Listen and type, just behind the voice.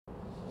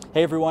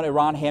Hey everyone,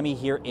 Iran Hammy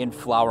here in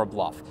Flower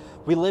Bluff.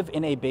 We live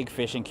in a big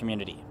fishing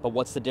community, but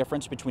what's the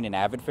difference between an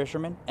avid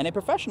fisherman and a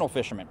professional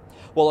fisherman?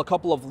 Well, a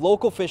couple of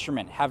local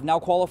fishermen have now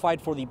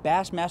qualified for the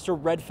Bassmaster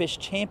Redfish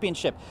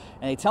Championship,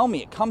 and they tell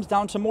me it comes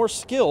down to more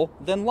skill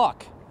than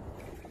luck.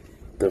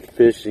 The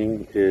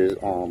fishing is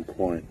on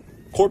point.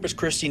 Corpus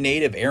Christi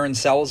native Aaron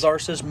Salazar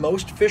says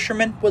most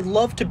fishermen would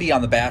love to be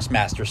on the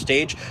Bassmaster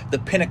stage, the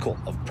pinnacle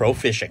of pro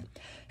fishing.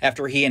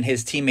 After he and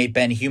his teammate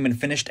Ben Human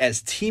finished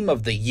as Team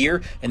of the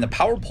Year in the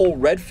Power Pole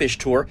Redfish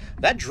Tour,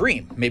 that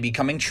dream may be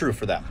coming true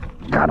for them.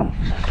 Got him.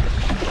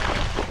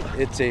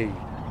 It's a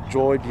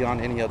joy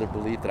beyond any other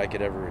belief that I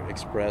could ever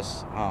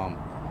express.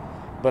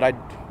 But I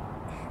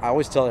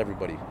always tell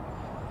everybody,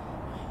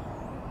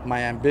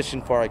 my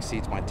ambition far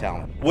exceeds my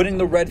talent. Winning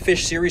the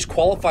Redfish Series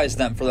qualifies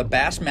them for the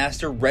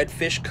Bassmaster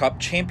Redfish Cup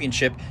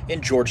Championship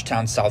in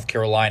Georgetown, South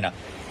Carolina.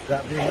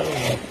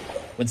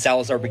 When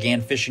Salazar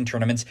began fishing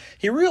tournaments,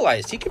 he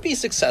realized he could be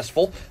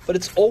successful, but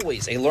it's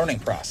always a learning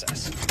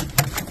process.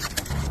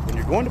 When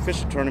you're going to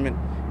fish a tournament,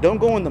 don't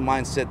go in the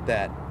mindset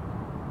that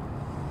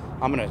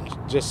I'm going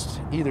to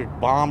just either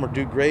bomb or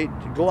do great.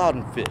 Go out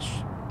and fish.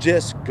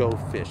 Just go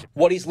fish.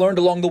 What he's learned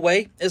along the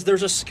way is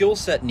there's a skill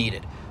set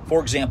needed.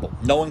 For example,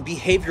 knowing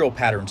behavioral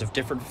patterns of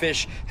different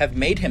fish have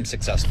made him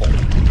successful.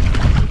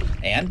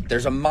 And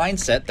there's a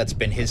mindset that's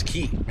been his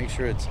key. Make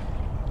sure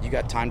you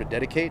got time to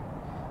dedicate.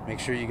 Make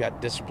sure you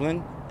got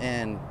discipline,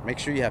 and make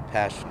sure you have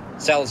passion.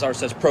 Salazar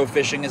says pro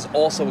fishing is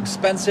also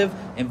expensive,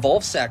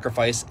 involves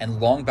sacrifice,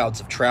 and long bouts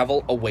of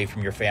travel away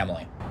from your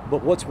family.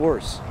 But what's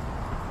worse,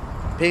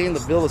 paying the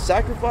bill of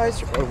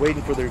sacrifice or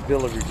waiting for their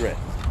bill of regret?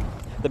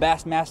 The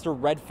Bassmaster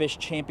Redfish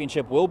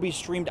Championship will be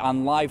streamed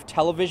on live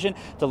television.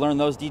 To learn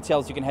those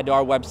details, you can head to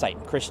our website,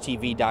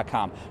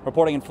 christv.com.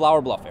 Reporting in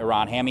Flower Bluff,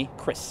 Iran Hammy,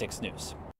 Chris 6 News.